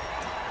kill.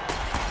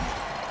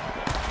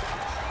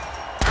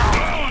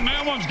 Oh, and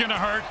that one's going to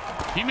hurt.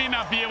 He may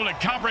not be able to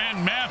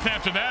comprehend math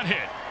after that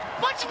hit.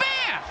 What's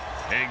math?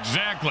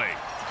 Exactly.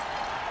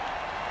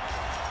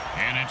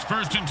 And it's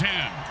first and 10.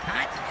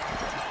 Hot,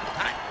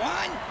 hot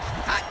one,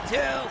 hot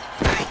two,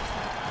 hot.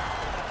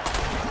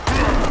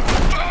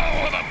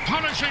 Oh, with a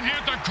punishing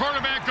hit, the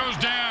quarterback goes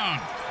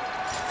down.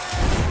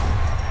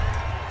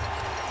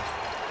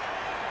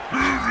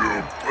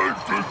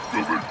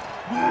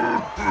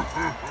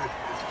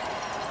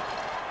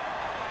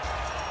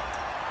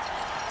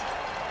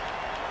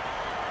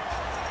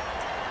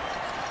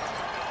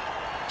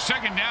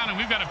 Second down, and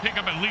we've got to pick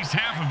up at least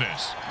half of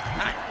this.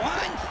 Hot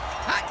one,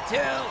 hot two,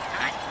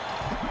 hot,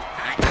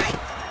 hot, hot.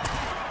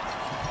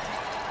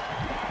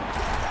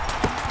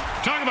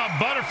 Talk about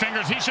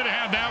Butterfingers, he should have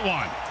had that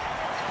one.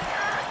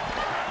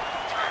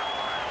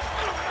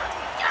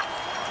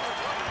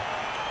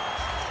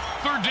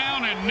 Third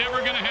down and never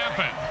going to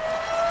happen.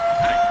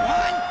 Hot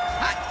one,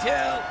 hot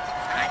two,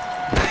 hot,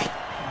 hot.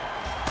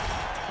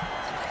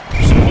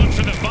 Someone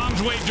for the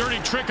bombs way dirty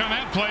trick on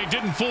that play.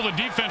 Didn't fool the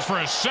defense for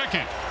a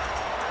second.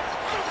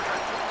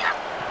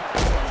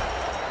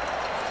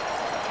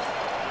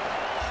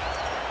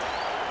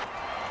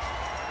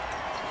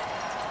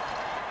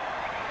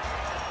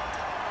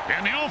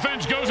 And the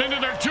offense goes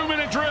into their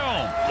 2-minute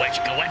drill. Which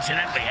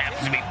coincidentally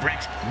happens to be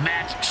Brick's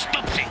match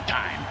stupsing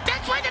time.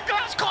 That's why the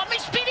girls call me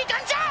Speedy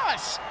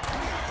Gonzalez.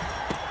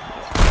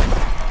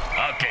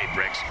 Okay,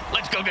 Bricks,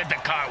 let's go get the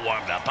car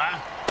warmed up, huh?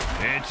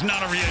 It's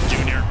not over yet,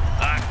 Junior.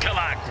 Come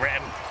on,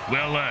 Grim.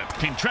 Well,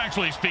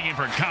 contractually speaking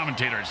for a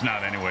commentator, it's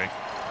not anyway.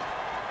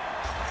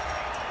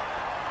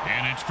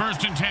 And it's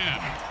first and 10.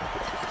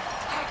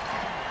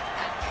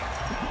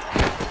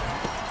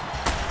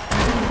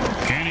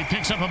 And he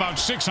picks up about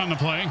 6 on the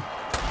play.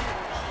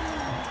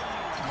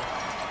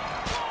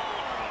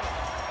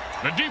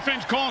 The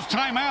defense calls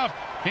timeout.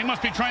 They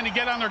must be trying to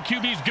get on their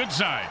QB's good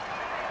side.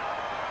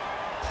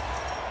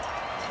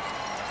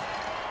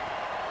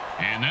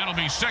 And that'll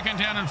be second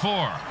down and 4.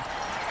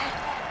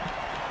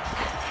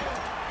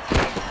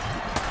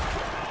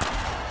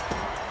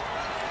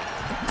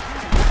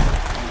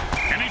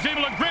 And he's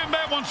able to grab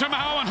that one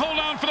somehow and hold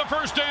on for the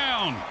first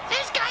down.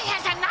 This guy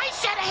has a nice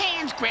set of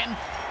hands, Grim.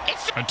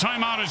 It's A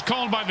timeout is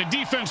called by the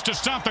defense to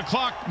stop the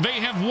clock. They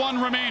have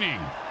 1 remaining.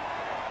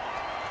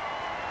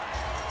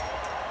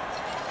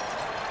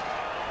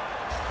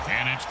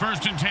 And it's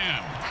first and 10.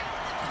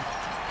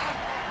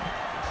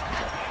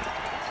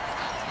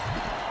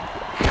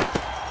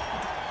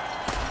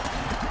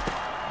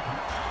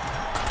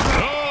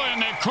 Oh,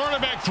 and the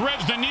quarterback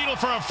threads the needle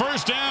for a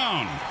first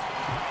down.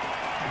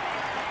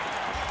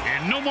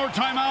 And no more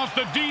timeouts.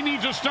 The D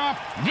needs to stop.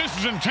 This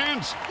is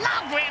intense. no,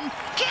 Grim.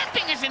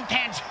 Camping is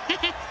intense.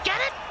 Get it?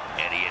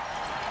 Idiot.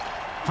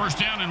 First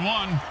down and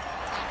 1.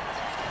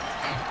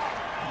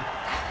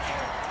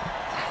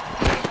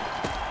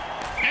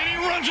 And he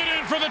runs it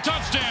in for the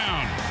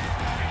touchdown.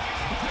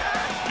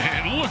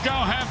 And look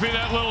how happy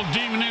that little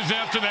demon is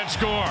after that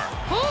score.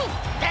 Ooh,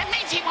 that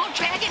means he won't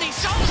drag any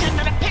souls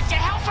into the pits of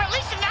hell for at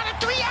least another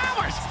 3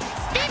 hours.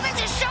 Demons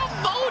are so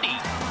moody.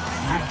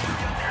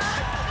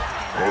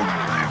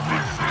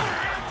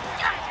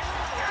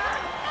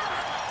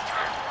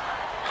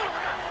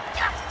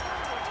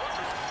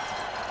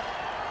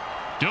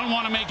 Don't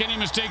want to make any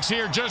mistakes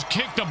here. Just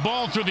kick the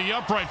ball through the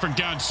upright, for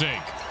God's sake.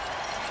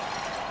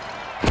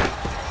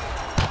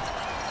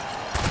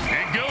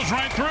 It goes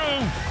right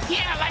through.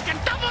 Yeah, like a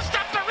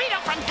double-stuffed burrito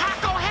from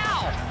Taco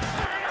Hell.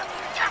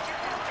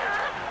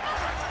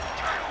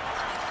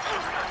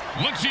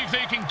 Let's see if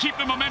they can keep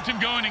the momentum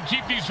going and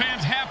keep these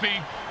fans happy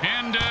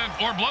and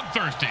or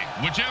bloodthirsty,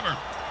 whichever.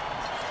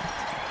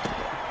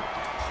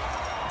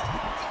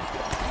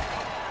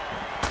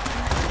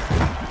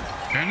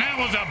 And that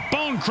was a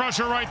bone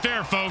crusher right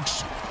there,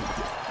 folks.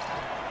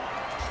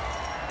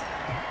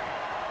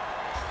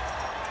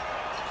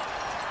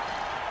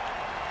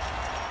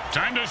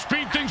 Time to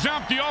speed things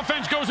up. The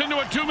offense goes into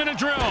a 2-minute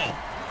drill.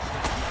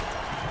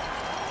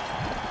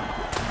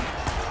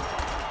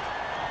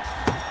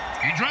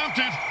 He dropped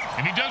it.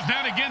 If he does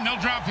that again, they'll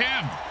drop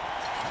him.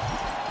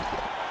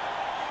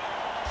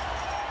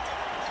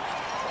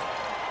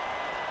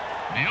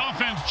 The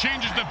offense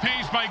changes the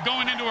pace by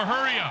going into a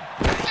hurry-up.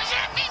 Does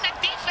that mean the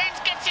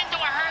defense gets into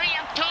a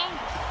hurry-up, too?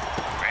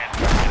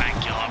 Can I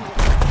kill him?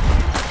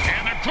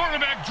 And the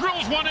quarterback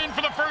drills one in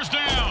for the first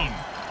down.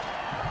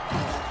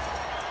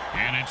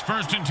 And it's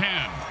 1st and 10.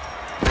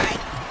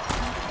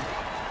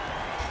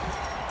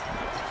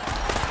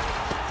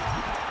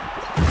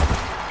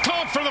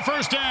 Caught for the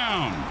first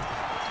down.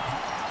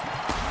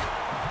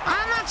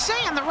 I'm not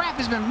saying the ref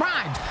has been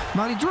bribed,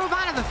 but he drove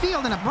out of the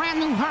field in a brand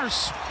new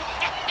hearse.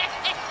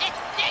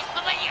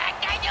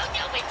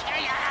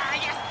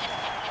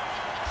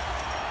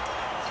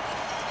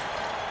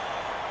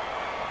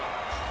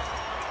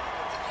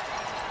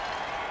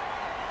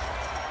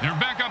 They're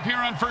back up here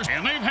on first,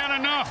 and they've had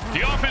enough.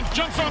 The offense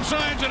jumps off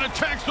sides and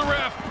attacks the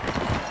ref.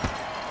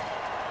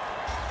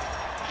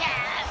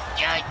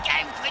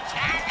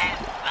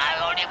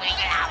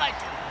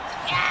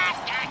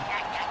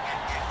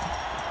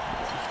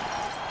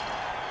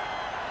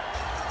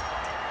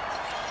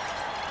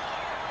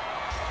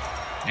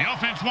 The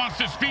offense wants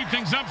to speed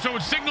things up, so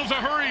it signals a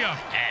hurry-up.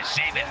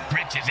 Save it.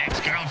 Britz's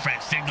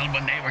ex-girlfriend signaled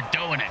when they were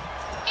doing it.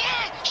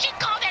 Yeah, she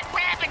called it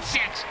rabbit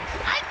sex.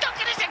 I took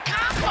it as a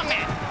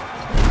compliment.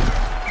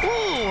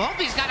 Ooh, hope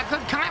he's got a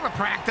good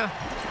chiropractor.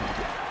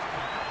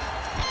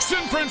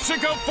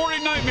 Fransicko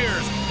 40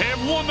 Nightmares have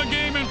won the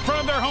game in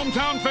front of their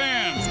hometown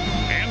fans.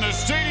 And the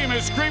stadium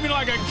is screaming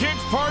like a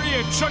kid's party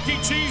at Chuck E.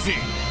 Cheesy.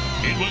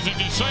 It was a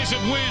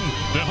decisive win.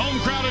 The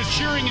home crowd is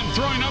cheering and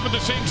throwing up at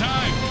the same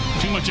time.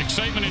 Too much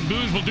excitement and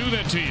booze will do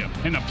that to you.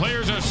 And the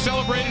players are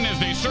celebrating as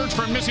they search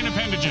for missing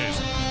appendages.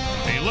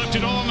 They left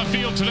it all on the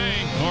field today,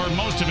 or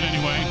most of it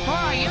anyway.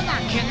 Boy, you're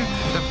not kidding.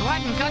 The blood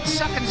and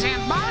gut-sucking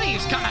Zamboni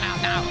is coming out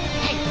now.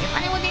 Hey, if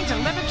anyone needs a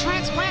liver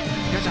transplant,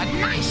 there's a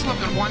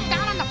nice-looking one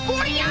down on the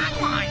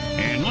 40-yard line.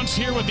 And let's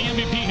hear what the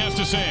MVP has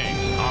to say.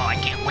 Oh, I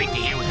can't wait to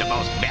hear what the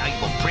most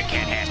valuable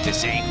prickhead has to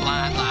say.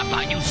 Blah, blah,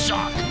 blah. You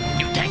suck.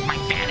 You tanked my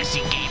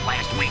fantasy game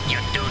last week, you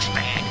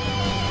douchebag.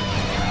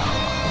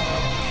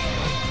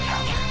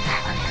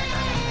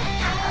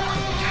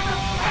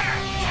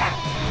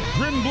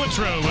 Grim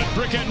Blitzrow with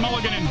Brickhead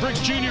Mulligan and Bricks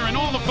Jr. and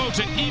all the folks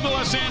at Evil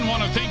SN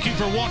want to thank you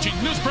for watching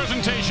this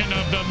presentation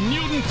of the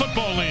Mutant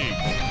Football League.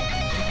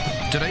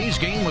 Today's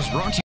game was brought to you